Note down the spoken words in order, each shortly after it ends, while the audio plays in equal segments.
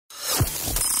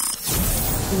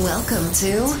Welcome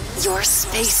to your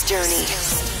space journey,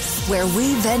 where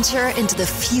we venture into the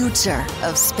future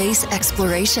of space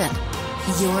exploration.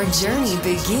 Your journey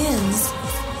begins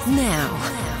now.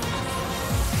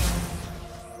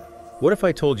 What if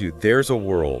I told you there's a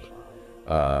world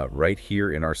right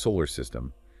here in our solar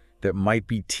system that might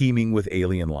be teeming with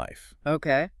alien life?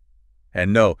 Okay.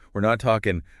 And no, we're not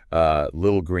talking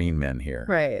little green men here.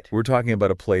 Right. We're talking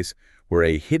about a place where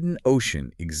a hidden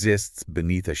ocean exists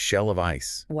beneath a shell of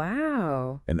ice.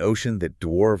 Wow. An ocean that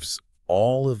dwarfs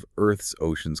all of Earth's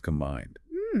oceans combined.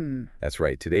 That's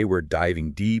right. Today we're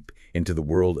diving deep into the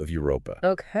world of Europa.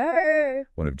 Okay.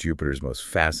 One of Jupiter's most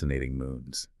fascinating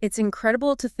moons. It's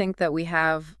incredible to think that we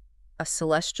have a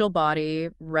celestial body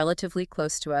relatively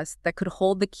close to us that could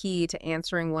hold the key to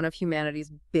answering one of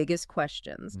humanity's biggest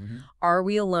questions. Are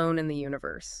we alone in the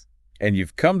universe? And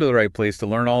you've come to the right place to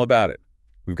learn all about it.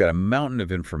 We've got a mountain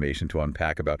of information to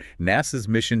unpack about NASA's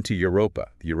mission to Europa,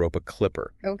 the Europa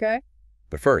Clipper. Okay.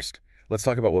 But first, let's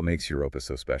talk about what makes Europa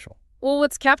so special. Well,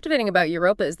 what's captivating about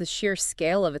Europa is the sheer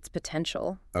scale of its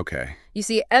potential. Okay. You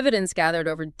see, evidence gathered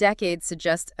over decades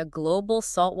suggests a global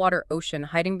saltwater ocean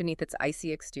hiding beneath its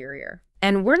icy exterior.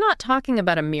 And we're not talking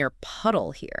about a mere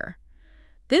puddle here.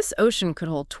 This ocean could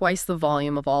hold twice the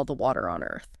volume of all the water on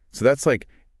Earth. So that's like,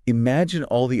 imagine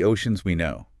all the oceans we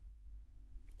know,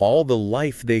 all the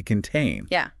life they contain,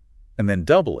 Yeah. and then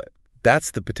double it.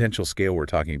 That's the potential scale we're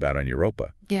talking about on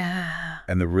Europa. Yeah.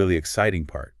 And the really exciting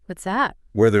part, What's that?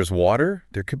 where there's water,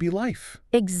 there could be life.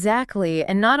 Exactly.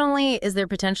 And not only is there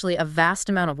potentially a vast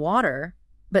amount of water,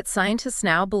 but scientists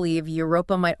now believe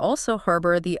Europa might also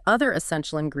harbor the other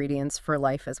essential ingredients for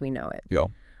life as we know it.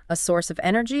 Yo. A source of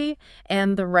energy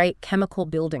and the right chemical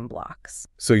building blocks.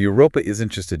 So Europa isn't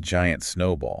just a giant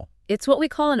snowball. It's what we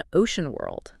call an ocean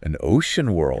world. An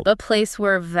ocean world. A place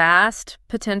where vast,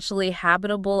 potentially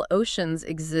habitable oceans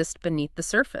exist beneath the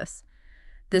surface.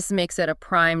 This makes it a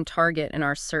prime target in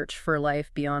our search for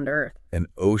life beyond Earth. An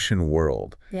ocean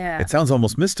world. Yeah. It sounds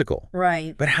almost mystical.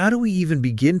 Right. But how do we even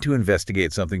begin to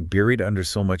investigate something buried under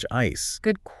so much ice?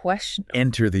 Good question.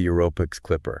 Enter the Europa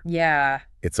Clipper. Yeah.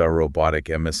 It's our robotic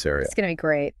emissary. It's going to be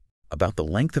great. About the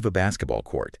length of a basketball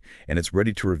court, and it's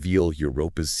ready to reveal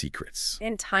Europa's secrets.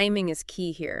 And timing is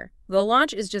key here. The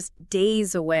launch is just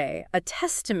days away, a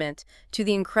testament to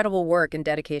the incredible work and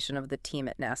dedication of the team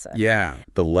at NASA. Yeah.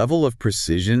 The level of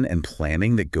precision and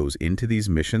planning that goes into these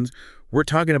missions, we're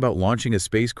talking about launching a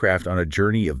spacecraft on a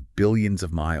journey of billions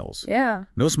of miles. Yeah,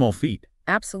 No small feat.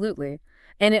 absolutely.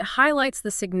 And it highlights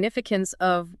the significance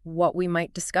of what we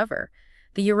might discover.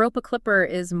 The Europa Clipper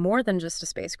is more than just a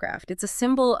spacecraft. It's a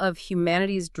symbol of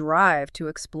humanity's drive to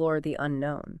explore the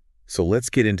unknown. So let's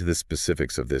get into the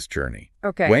specifics of this journey.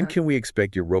 Okay. When can we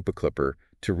expect Europa Clipper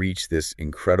to reach this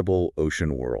incredible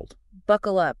ocean world?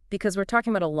 Buckle up, because we're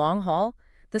talking about a long haul.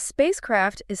 The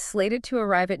spacecraft is slated to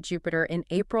arrive at Jupiter in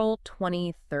April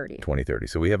 2030. 2030.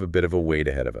 So we have a bit of a wait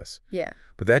ahead of us. Yeah.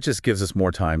 But that just gives us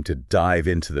more time to dive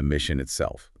into the mission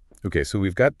itself. Okay, so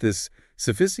we've got this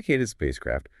sophisticated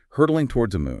spacecraft hurtling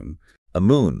towards a moon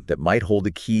that might hold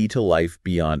a key to life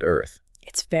beyond Earth.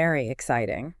 It's very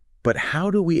exciting. But how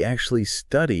do we actually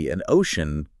study an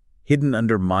ocean hidden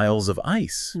under miles of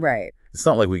ice? Right. It's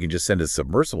not like we can just send a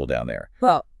submersible down there.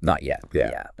 Well, not yet.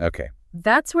 Yeah. Okay.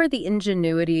 That's where the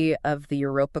ingenuity of the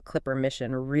Europa Clipper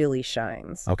mission really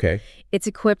shines. Okay. It's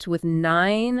equipped with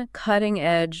 9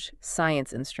 cutting-edge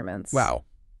science instruments. Wow.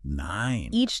 9.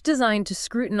 Each designed to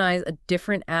scrutinize a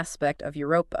different aspect of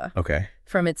Europa, Okay.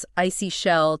 from its icy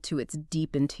shell to its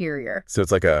deep interior. So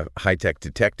it's like a high-tech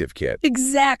detective kit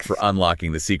Exactly. for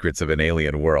unlocking the secrets of an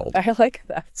alien world. I like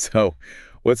that. So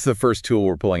what's the first tool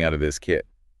we're pulling out of this kit?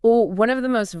 Well, one of the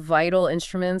most vital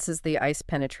instruments is the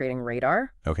ice-penetrating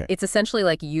radar. Okay. It's essentially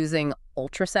like using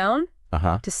ultrasound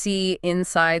Uh-huh. to see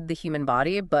inside the human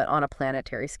body, but on a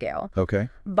planetary scale. Okay.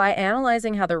 By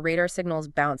analyzing how the radar signals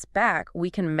bounce back, we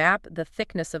can map the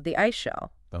thickness of the ice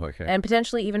shell Oh, okay. and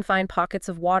potentially even find pockets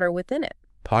of water within it.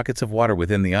 Pockets of water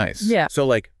within the ice. Yeah. So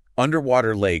like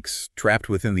underwater lakes trapped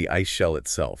within the ice shell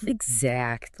itself.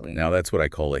 Exactly. Now that's what I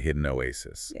call a hidden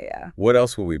oasis. Yeah. What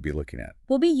else will we be looking at?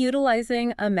 We'll be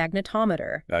utilizing a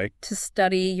magnetometer Right. to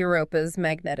study Europa's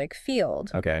magnetic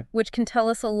field, Okay. which can tell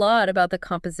us a lot about the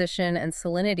composition and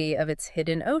salinity of its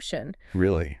hidden ocean.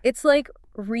 Really? It's like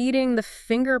reading the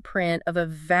fingerprint of a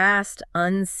vast,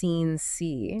 unseen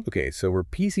sea. Okay, so we're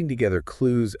piecing together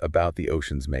clues about the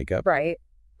ocean's makeup. Right.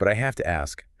 But I have to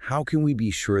ask, how can we be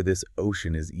sure this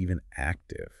ocean is even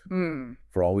active?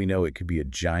 For all we know, it could be a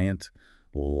giant,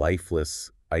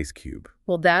 lifeless ice cube.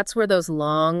 Well, that's where those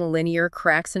long, linear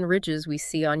cracks and ridges we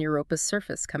see on Europa's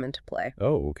surface come into play.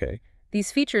 Oh, okay.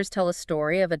 These features tell a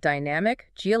story of a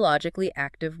dynamic, geologically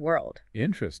active world.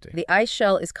 Interesting. The ice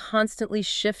shell is constantly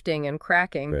shifting and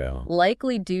cracking, Yeah.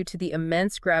 likely due to the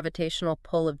immense gravitational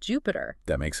pull of Jupiter.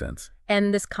 That makes sense.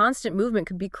 And this constant movement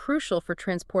could be crucial for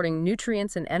transporting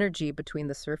nutrients and energy between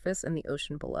the surface and the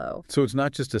ocean below. So it's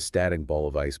not just a static ball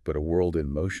of ice, but a world in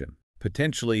motion,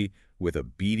 potentially with a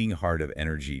beating heart of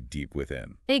energy deep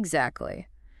within. Exactly.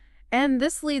 And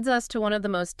this leads us to one of the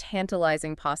most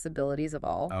tantalizing possibilities of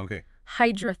all. Okay.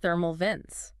 Hydrothermal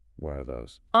vents. What are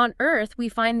those? On Earth, we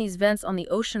find these vents on the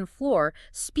ocean floor,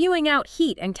 spewing out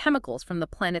heat and chemicals from the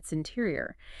planet's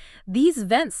interior. These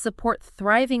vents support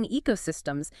thriving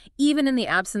ecosystems, even in the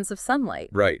absence of sunlight.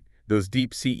 Right. Those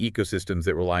deep-sea ecosystems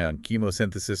that rely on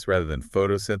chemosynthesis rather than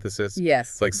photosynthesis.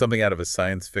 Yes. It's like something out of a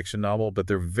science fiction novel, but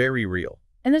they're very real.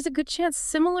 And there's a good chance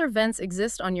similar vents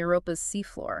exist on Europa's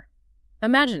seafloor.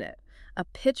 Imagine it, a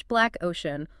pitch-black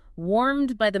ocean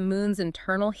warmed by the moon's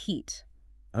internal heat,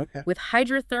 Okay. with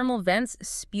hydrothermal vents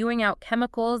spewing out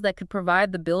chemicals that could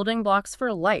provide the building blocks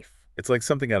for life. It's like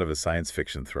something out of a science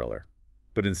fiction thriller.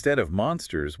 But instead of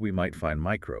monsters, we might find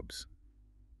microbes.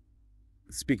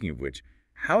 Speaking of which,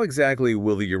 how exactly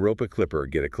will the Europa Clipper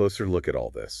get a closer look at all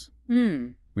this?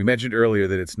 We mentioned earlier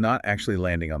that it's not actually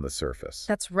landing on the surface.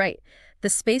 That's right. The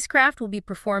spacecraft will be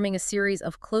performing a series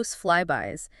of close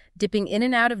flybys, dipping in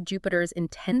and out of Jupiter's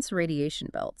intense radiation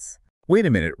belts. Wait a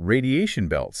minute, radiation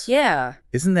belts? Yeah,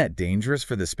 Isn't that dangerous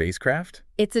for the spacecraft?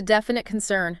 it's a definite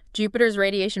concern. Jupiter's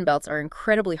radiation belts are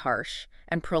incredibly harsh,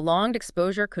 and prolonged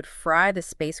exposure could fry the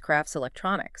spacecraft's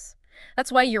electronics.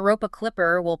 That's why Europa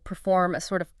Clipper will perform a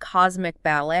sort of cosmic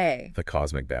ballet, The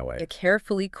cosmic a ballet.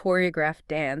 carefully choreographed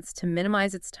dance to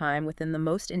minimize its time within the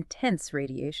most intense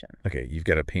radiation. Okay, you've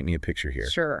got to paint me a picture here.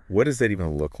 Sure. What does that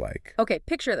even look like? Okay,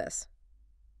 picture this.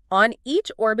 On each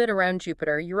orbit around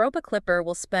Jupiter, Europa Clipper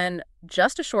will spend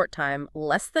just a short time,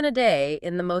 less than a day,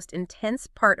 in the most intense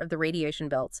part of the radiation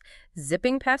belts,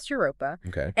 zipping past Europa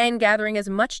Okay. and gathering as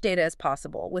much data as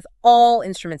possible with all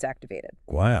instruments activated.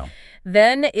 Wow.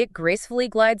 Then it gracefully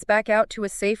glides back out to a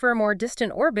safer, more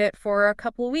distant orbit for a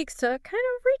couple of weeks to kind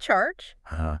of recharge,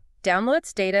 download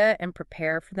its data, and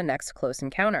prepare for the next close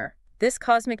encounter. This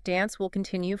cosmic dance will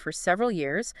continue for several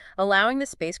years, allowing the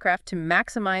spacecraft to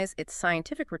maximize its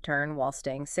scientific return while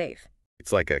staying safe.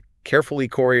 It's like a carefully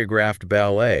choreographed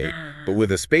ballet, but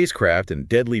with a spacecraft and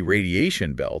deadly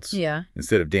radiation belts Yeah.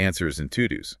 instead of dancers and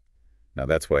tutus. Now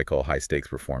that's what I call high-stakes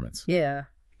performance. Yeah.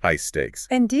 High stakes.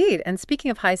 Indeed. And speaking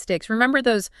of high stakes, remember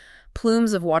those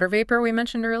plumes of water vapor we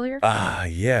mentioned earlier? Ah,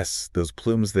 yes, those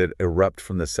plumes that erupt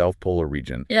from the South Polar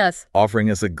region, Yes. offering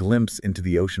us a glimpse into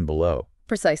the ocean below.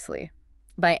 Precisely.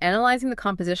 By analyzing the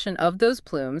composition of those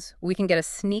plumes, we can get a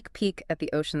sneak peek at the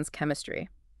ocean's chemistry,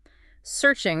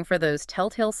 searching for those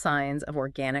telltale signs of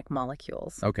organic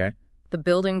molecules, Okay. the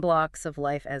building blocks of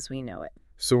life as we know it.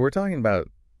 So we're talking about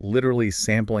literally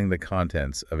sampling the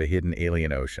contents of a hidden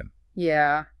alien ocean.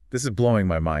 Yeah, This is blowing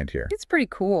my mind here. it's pretty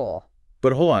cool.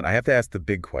 But hold on, I have to ask the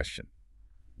big question.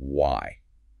 Why?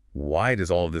 Why does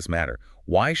all of this matter?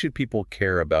 Why should people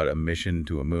care about a mission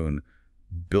to a moon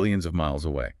billions of miles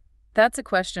away? That's a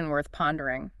question worth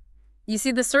pondering. You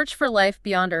see, the search for life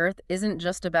beyond Earth isn't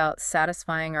just about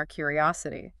satisfying our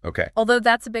curiosity, Okay. although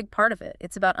that's a big part of it.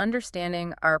 It's about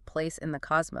understanding our place in the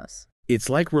cosmos. It's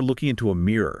like we're looking into a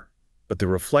mirror, but the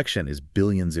reflection is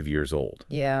billions of years old.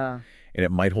 Yeah. And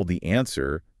it might hold the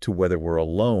answer to whether we're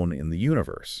alone in the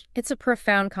universe. It's a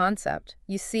profound concept.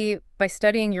 You see, by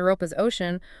studying Europa's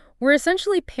ocean, we're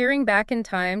essentially peering back in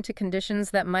time to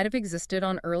conditions that might have existed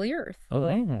on early Earth,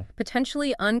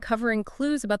 potentially uncovering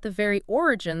clues about the very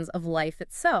origins of life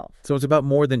itself. So it's about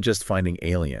more than just finding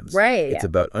aliens. Right. It's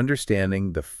about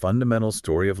understanding the fundamental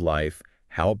story of life,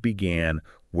 how it began,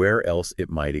 where else it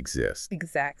might exist,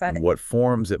 Exactly. and what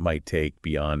forms it might take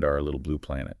beyond our little blue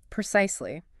planet.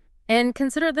 Precisely. And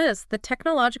consider this, the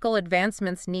technological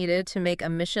advancements needed to make a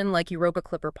mission like Europa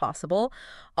Clipper possible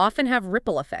often have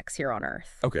ripple effects here on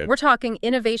Earth. Okay. We're talking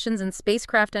innovations in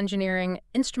spacecraft engineering,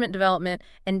 instrument development,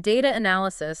 and data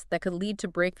analysis that could lead to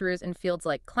breakthroughs in fields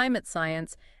like climate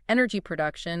science, energy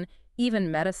production, even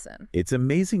medicine. It's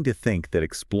amazing to think that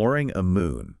exploring a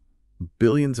moon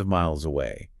billions of miles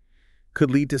away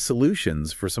could lead to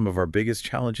solutions for some of our biggest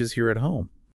challenges here at home.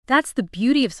 That's the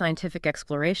beauty of scientific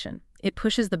exploration. It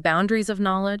pushes the boundaries of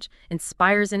knowledge,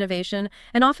 inspires innovation,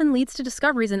 and often leads to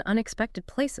discoveries in unexpected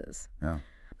places. Yeah.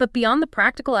 But beyond the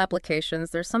practical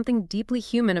applications, there's something deeply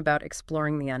human about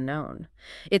exploring the unknown.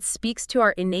 It speaks to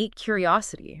our innate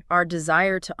curiosity, our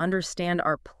desire to understand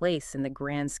our place in the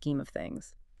grand scheme of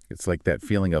things. It's like that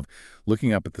feeling of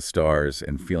looking up at the stars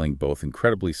and feeling both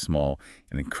incredibly small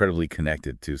and incredibly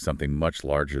connected to something much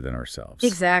larger than ourselves.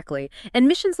 Exactly. And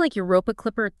missions like Europa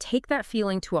Clipper take that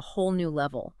feeling to a whole new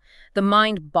level. The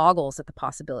mind boggles at the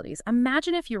possibilities.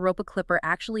 Imagine if Europa Clipper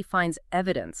actually finds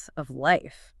evidence of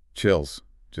life. Chills.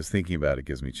 Just thinking about it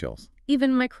gives me chills.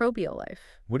 Even microbial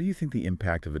life. What do you think the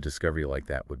impact of a discovery like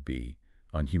that would be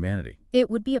on humanity? It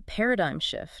would be a paradigm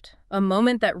shift, a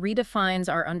moment that redefines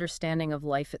our understanding of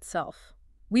life itself.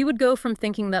 We would go from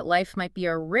thinking that life might be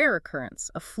a rare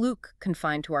occurrence, a fluke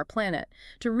confined to our planet,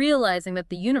 to realizing that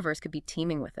the universe could be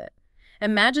teeming with it.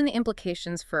 Imagine the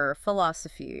implications for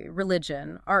philosophy,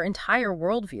 religion, our entire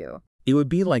worldview. It would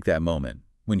be like that moment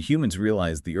when humans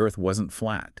realized the Earth wasn't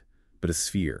flat, but a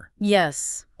sphere.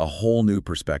 Yes. A whole new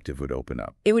perspective would open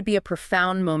up. It would be a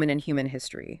profound moment in human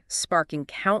history, sparking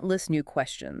countless new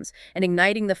questions and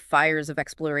igniting the fires of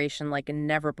exploration like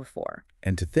never before.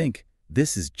 And to think,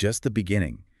 this is just the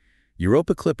beginning.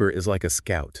 Europa Clipper is like a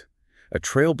scout, a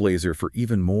trailblazer for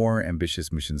even more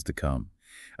ambitious missions to come.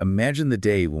 Imagine the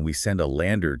day when we send a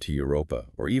lander to Europa,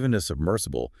 or even a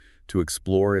submersible, to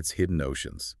explore its hidden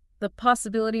oceans. The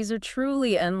possibilities are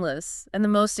truly endless, and the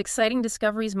most exciting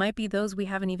discoveries might be those we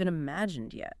haven't even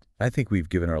imagined yet. I think we've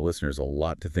given our listeners a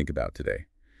lot to think about today.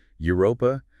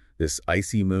 Europa, this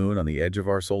icy moon on the edge of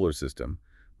our solar system,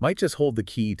 might just hold the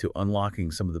key to unlocking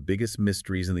some of the biggest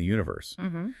mysteries in the universe.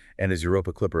 And as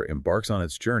Europa Clipper embarks on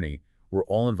its journey, we're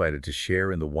all invited to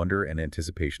share in the wonder and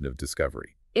anticipation of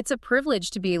discovery. It's a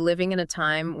privilege to be living in a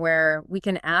time where we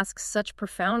can ask such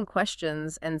profound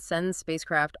questions and send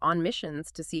spacecraft on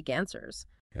missions to seek answers.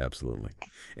 Absolutely.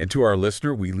 And to our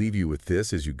listener, we leave you with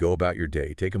this as you go about your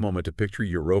day. Take a moment to picture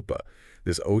Europa,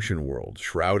 this ocean world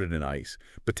shrouded in ice,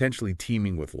 potentially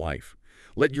teeming with life.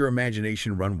 Let your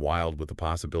imagination run wild with the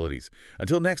possibilities.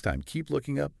 Until next time, keep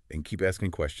looking up and keep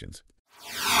asking questions.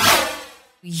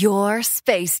 Your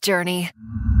space journey.